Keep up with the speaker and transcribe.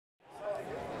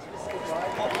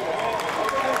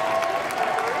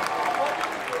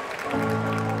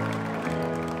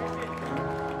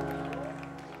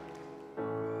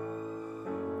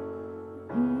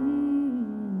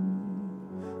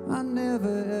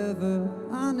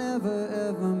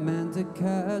ever meant to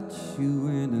catch you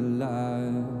in a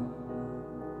lie.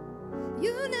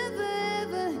 You never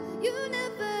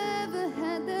ever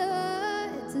had the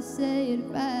heart to say it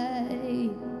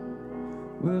right.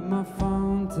 With my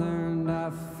phone turned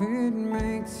off, it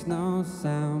makes no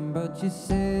sound, but you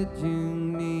said you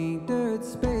needed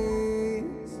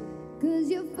space. 'Cause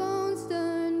your phone's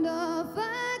turned off,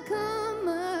 I come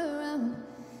around,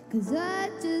 'cause I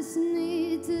just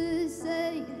need to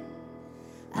say,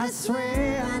 I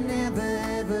swear I never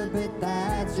ever, but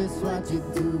that's just what you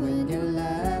do when you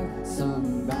love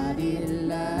somebody,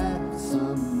 love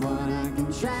someone. I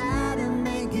can try to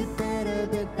make it better,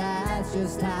 but that's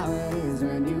just how it is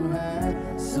when you hurt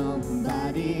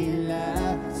somebody,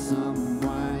 love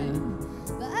someone.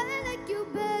 but I like you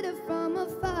better from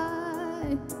afar.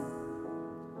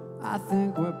 I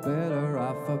think we're better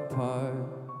off apart.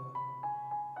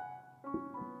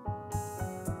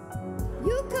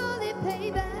 You call it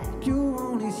payback. You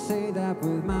only say that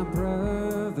with my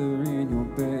brother in your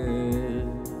bed.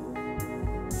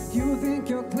 You think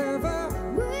you're clever?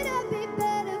 Would I be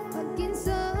better fucking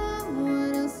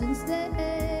someone else instead?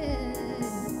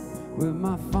 With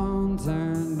my phone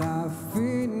turned off,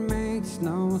 it makes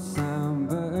no sound,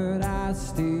 but I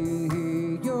still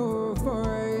hear your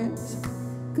voice.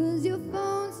 'Cause your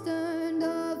phone's turned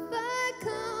off, I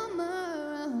come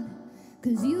around,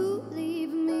 'cause you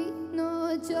leave me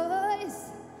no choice.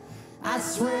 I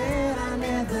swear I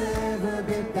never ever,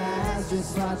 but that's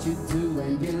just what you do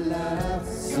when you love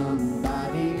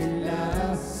somebody,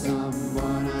 love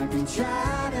someone. I can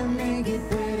try to make it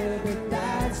better, but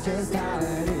that's just how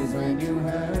it is when you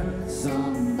hurt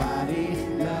somebody,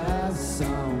 love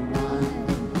someone.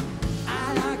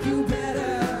 I like you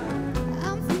better.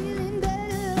 I'm feeling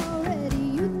better already.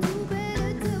 You do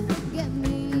better to forget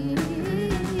me.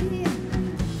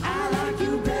 I like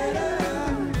you better.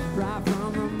 Right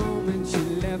from the moment you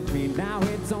left me, now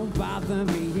it don't bother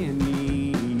me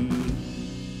any.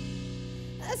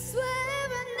 I swear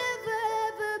I never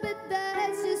ever, but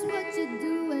that's just what you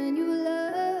do when you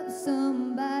love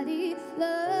somebody,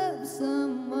 love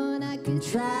someone. I can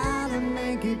Try to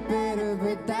make it better,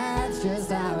 but that's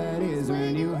just how it is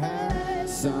when you hurt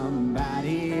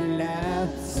somebody,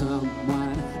 love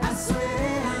someone. I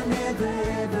swear I never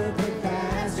ever, but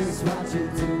that's just what you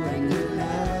do when you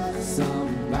love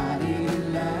somebody,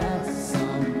 love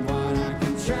someone. I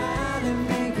can try to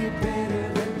make it better,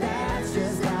 but that's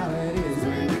just how it is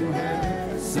when you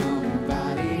hurt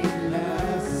somebody,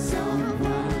 love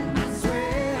someone. I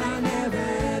swear I never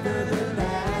ever, but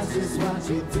that's just what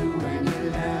you do when you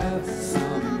love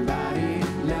somebody,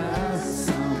 love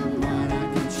someone. I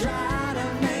can try to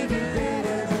make it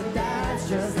better, but that's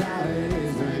just how it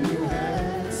is when you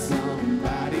hurt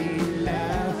somebody,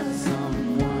 love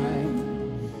someone.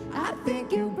 I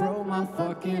think you broke my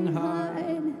fucking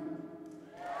heart.